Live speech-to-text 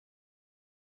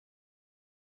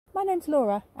my name's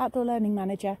Laura, Outdoor Learning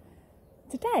Manager.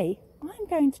 Today I'm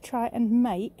going to try and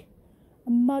make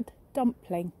a mud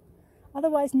dumpling,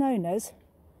 otherwise known as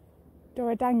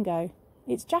Dorodango.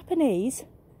 It's Japanese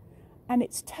and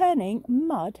it's turning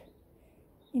mud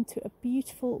into a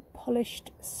beautiful polished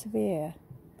sphere.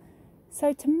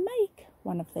 So to make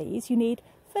one of these you need,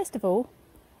 first of all,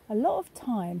 a lot of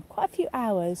time, quite a few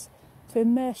hours to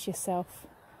immerse yourself.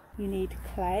 You need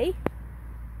clay,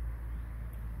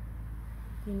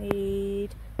 you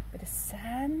need a bit of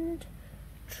sand,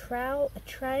 trowel, a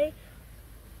tray,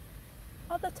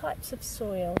 other types of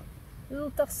soil,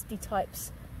 little dusty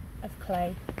types of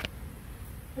clay,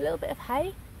 a little bit of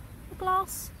hay, a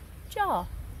glass jar,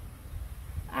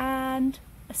 and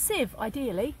a sieve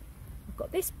ideally. I've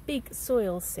got this big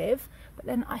soil sieve, but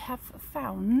then I have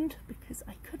found, because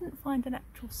I couldn't find an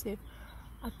actual sieve,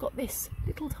 I've got this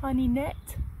little tiny net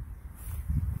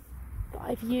that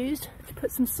I've used to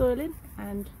put some soil in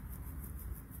and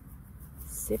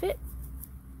sieve it.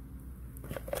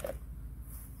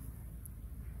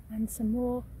 And some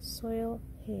more soil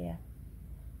here.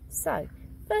 So,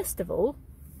 first of all,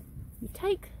 you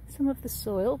take some of the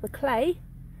soil, the clay,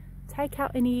 take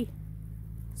out any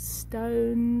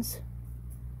stones,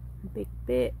 big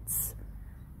bits,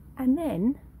 and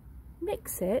then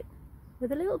mix it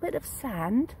with a little bit of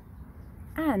sand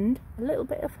and a little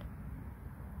bit of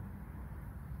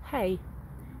hay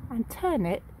and turn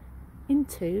it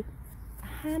into a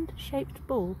hand-shaped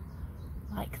ball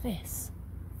like this.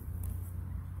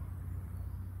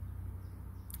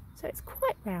 So it's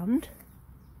quite round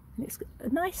and it's a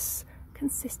nice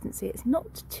consistency. It's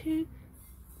not too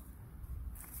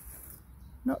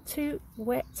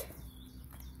wet,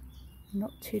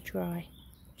 not too dry,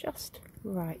 just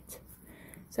right.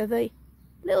 So the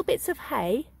little bits of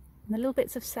hay and the little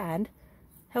bits of sand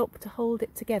help to hold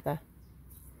it together.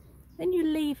 Then you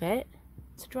leave it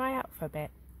to dry out for a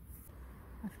bit.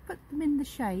 I've put them in the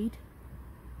shade,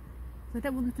 so I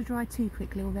don't want them to dry too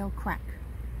quickly or they'll crack.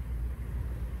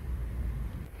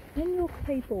 When your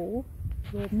clay ball,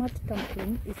 your mud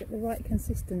dumpling, is at the right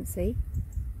consistency,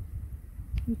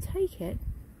 you take it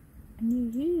and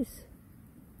you use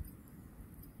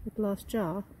the glass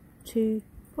jar to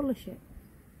polish it.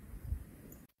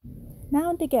 Now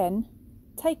and again,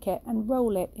 take it and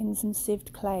roll it in some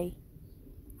sieved clay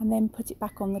and then put it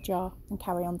back on the jar and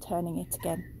carry on turning it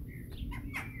again.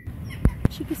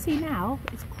 As you can see now,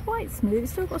 it's quite smooth.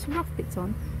 It's still got some rough bits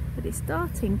on, but it's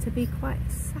starting to be quite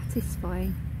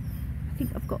satisfying. I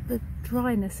think I've got the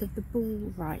dryness of the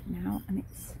ball right now and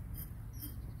it's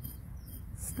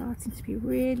starting to be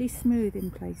really smooth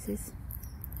in places.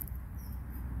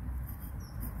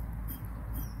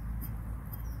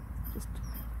 Just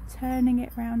turning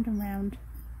it round and round.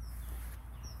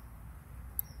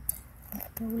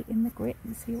 Roll it in the grit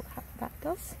and see what that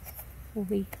does. I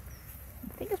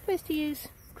think I'm supposed to use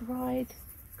dried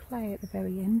clay at the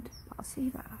very end, but I'll see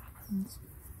what happens.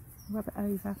 Rub it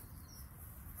over.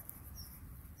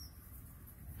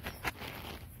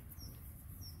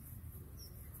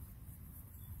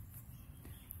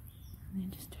 And then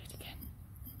just do it again.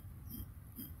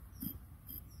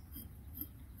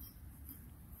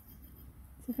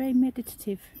 It's very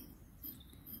meditative. You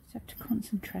just have to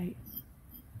concentrate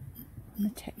on the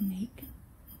technique.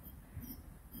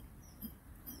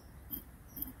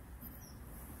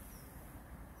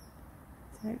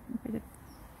 So a bit of,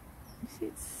 you see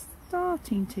it's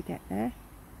starting to get there.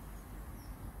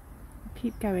 I'll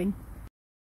keep going.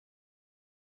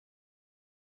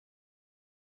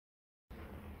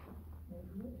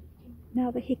 Now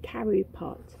the hikaru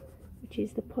part, which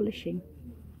is the polishing.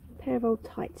 A pair of old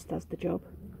tights does the job.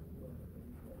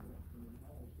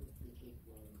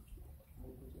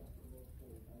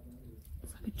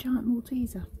 It's like a giant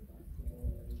Malteser.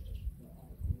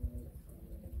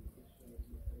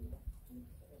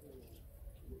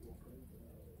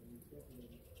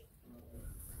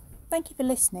 Thank you for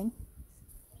listening.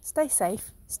 Stay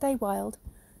safe, stay wild,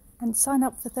 and sign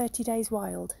up for 30 Days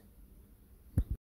Wild.